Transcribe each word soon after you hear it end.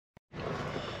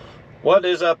What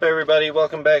is up, everybody?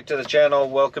 Welcome back to the channel.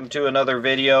 Welcome to another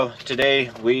video.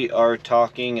 Today we are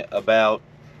talking about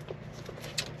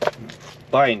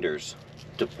binders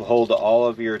to hold all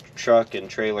of your truck and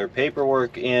trailer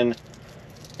paperwork in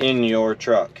your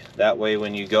truck. That way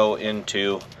when you go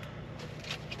into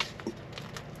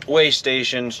weigh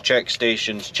stations, check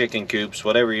stations, chicken coops,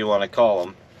 whatever you want to call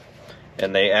them,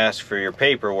 and they ask for your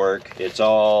paperwork, it's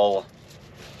all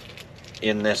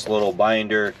in this little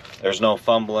binder. There's no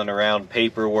fumbling around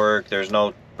paperwork. There's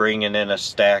no bringing in a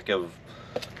stack of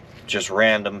just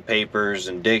random papers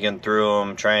and digging through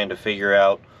them, trying to figure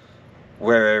out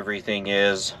where everything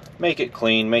is. Make it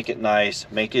clean, make it nice,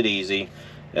 make it easy.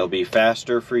 It'll be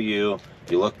faster for you.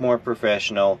 You look more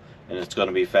professional, and it's going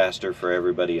to be faster for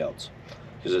everybody else.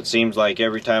 Because it seems like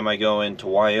every time I go into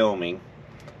Wyoming,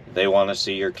 they want to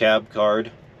see your cab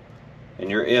card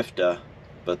and your IFTA,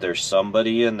 but there's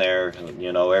somebody in there,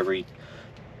 you know, every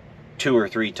 2 or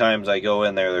 3 times I go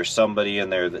in there, there's somebody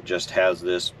in there that just has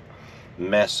this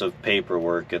mess of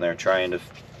paperwork, and they're trying to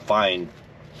find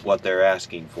what they're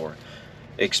asking for.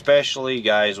 Especially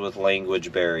guys with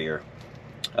language barrier.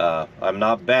 I'm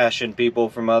not bashing people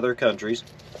from other countries.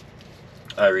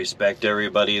 I respect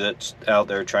everybody that's out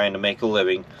there trying to make a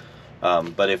living.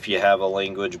 But if you have a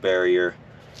language barrier,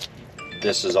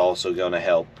 this is also going to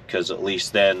help, because at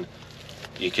least then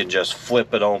you can just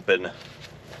flip it open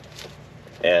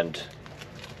and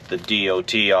the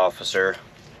DOT officer,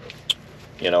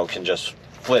 you know, can just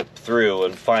flip through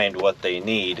and find what they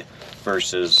need,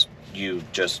 versus you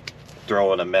just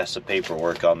throwing a mess of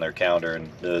paperwork on their counter and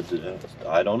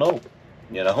I don't know,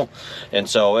 you know. And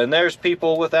there's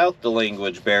people without the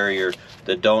language barrier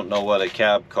that don't know what a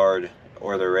cab card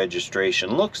or their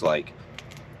registration looks like,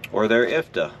 or their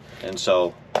IFTA. And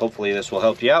so hopefully this will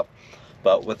help you out.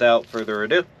 But without further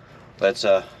ado, let's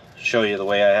show you the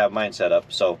way I have mine set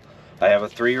up. So I have a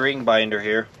 3-ring binder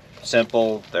here.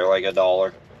 Simple. They're like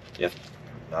 $1. I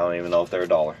don't even know if they're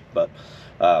 $1. But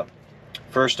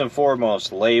first and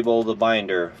foremost, label the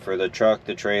binder for the truck,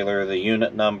 the trailer, the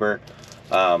unit number.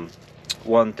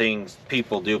 One thing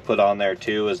people do put on there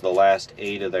too is the last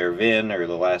 8 of their VIN, or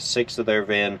the last 6 of their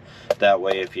VIN. That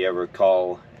way if you ever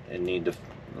call and need to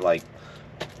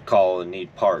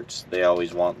need parts, they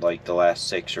always want like the last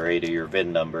 6 or 8 of your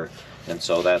VIN number. And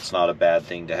so that's not a bad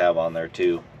thing to have on there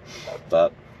too.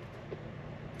 But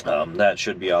that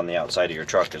should be on the outside of your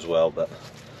truck as well.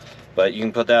 But you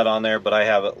can put that on there. But I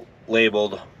have it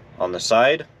labeled on the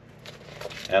side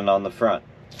and on the front.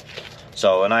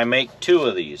 So, and I make 2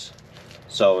 of these.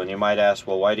 So, and you might ask,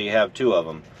 well, why do you have 2 of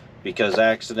them? Because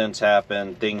accidents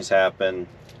happen, things happen.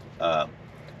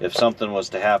 If something was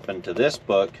to happen to this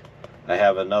book, I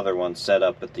have another one set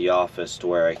up at the office to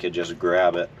where I could just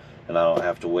grab it, and I don't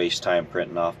have to waste time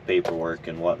printing off paperwork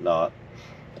and whatnot.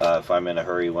 If I'm in a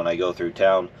hurry when I go through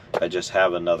town, I just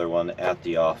have another one at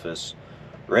the office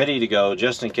ready to go,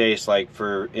 just in case. Like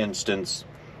for instance,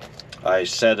 I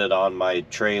set it on my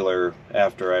trailer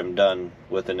after I'm done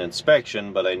with an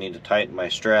inspection, but I need to tighten my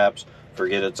straps,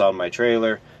 forget it's on my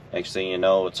trailer. Next thing you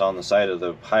know, it's on the side of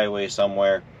the highway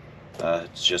somewhere.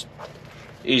 It's just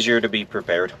easier to be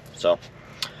prepared. So,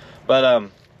 but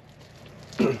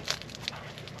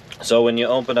so when you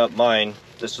open up mine,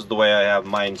 this is the way I have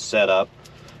mine set up.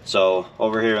 So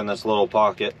over here in this little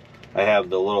pocket, I have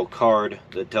the little card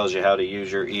that tells you how to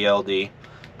use your ELD.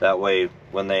 That way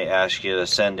when they ask you to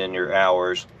send in your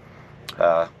hours,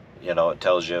 you know, it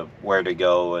tells you where to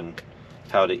go and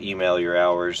how to email your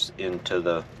hours into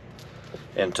the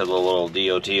little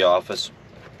DOT office.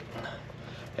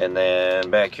 And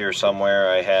then back here somewhere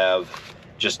I have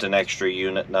just an extra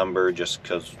unit number, just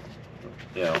because,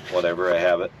 you know, whatever, I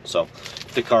have it. So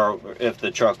if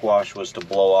the truck wash was to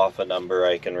blow off a number,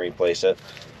 I can replace it.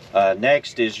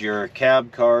 Next is your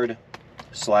cab card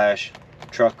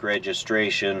 / truck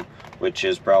registration, which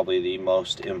is probably the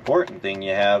most important thing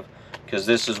you have, because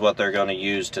this is what they're going to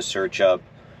use to search up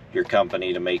your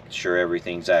company to make sure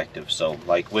everything's active. So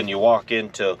like when you walk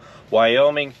into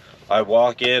Wyoming, I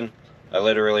walk in, I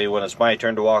literally, when it's my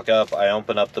turn to walk up, I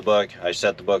open up the book, I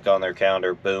set the book on their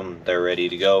counter, boom, they're ready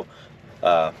to go.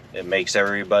 It makes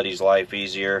everybody's life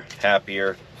easier,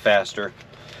 happier, faster.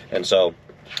 And so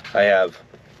I have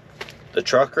the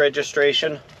truck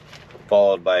registration,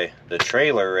 followed by the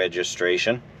trailer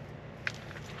registration,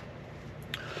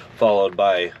 followed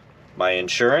by my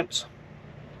insurance,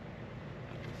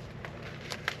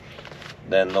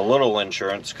 then the little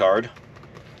insurance card,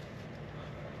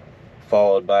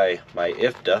 followed by my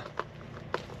IFTA,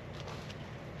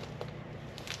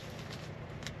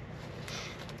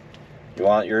 you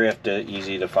want your IFTA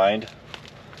easy to find,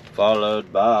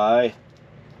 followed by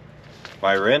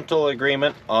my rental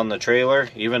agreement on the trailer,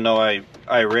 even though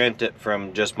I rent it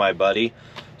from just my buddy,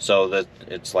 so that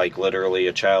it's like literally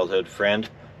a childhood friend,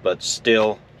 but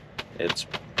still it's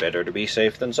better to be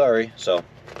safe than sorry. So,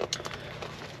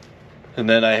 and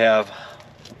then I have,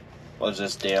 what's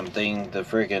this damn thing, the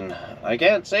freaking, I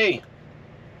can't see,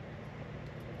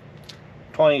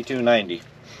 $22.90.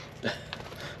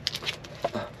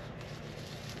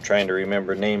 Trying to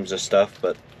remember names of stuff,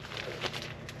 but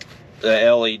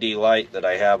the LED light that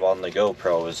I have on the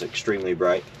GoPro is extremely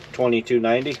bright.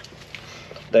 $22.90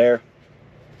 there.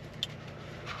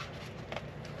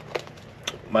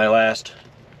 My last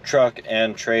truck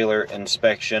and trailer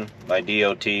inspection, my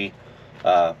DOT,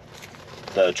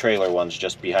 the trailer one's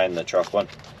just behind the truck one,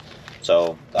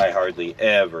 so I hardly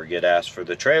ever get asked for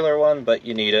the trailer one, but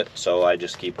you need it, so I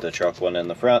just keep the truck one in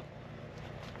the front.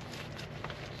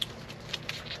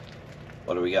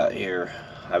 What do we got here?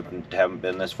 I haven't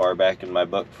been this far back in my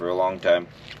book for a long time.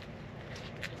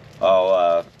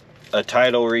 Oh, a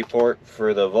title report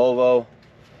for the Volvo.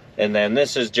 And then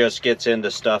this is just gets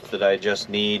into stuff that I just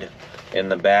need in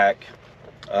the back,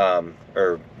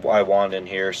 or I want in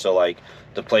here. So like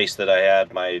the place that I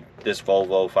had this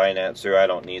Volvo finance through, I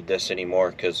don't need this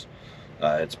anymore because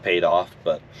it's paid off.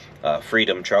 But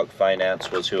Freedom Truck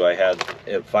Finance was who I had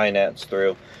it financed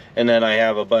through. And then I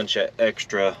have a bunch of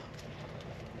extra,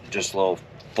 just little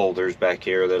folders back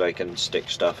here that I can stick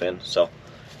stuff in, so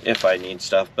if I need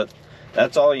stuff. But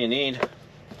that's all you need.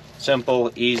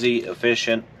 Simple, easy,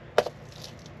 efficient,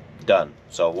 done.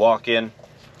 So walk in,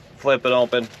 flip it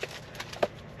open,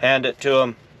 hand it to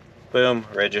them, boom,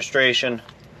 registration,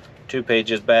 2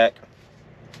 pages back,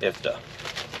 IFTA.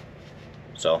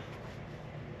 So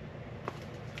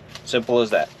simple as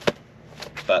that.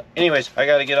 But anyways, I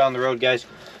gotta get on the road, guys.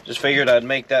 Just figured I'd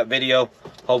make that video.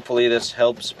 Hopefully this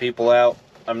helps people out.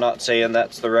 I'm not saying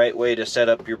that's the right way to set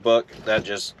up your book. That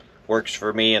just works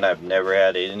for me, and I've never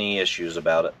had any issues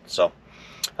about it. So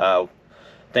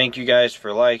thank you guys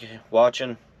for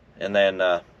watching, and then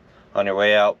on your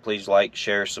way out, please like,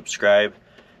 share, subscribe,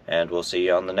 and we'll see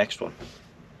you on the next one.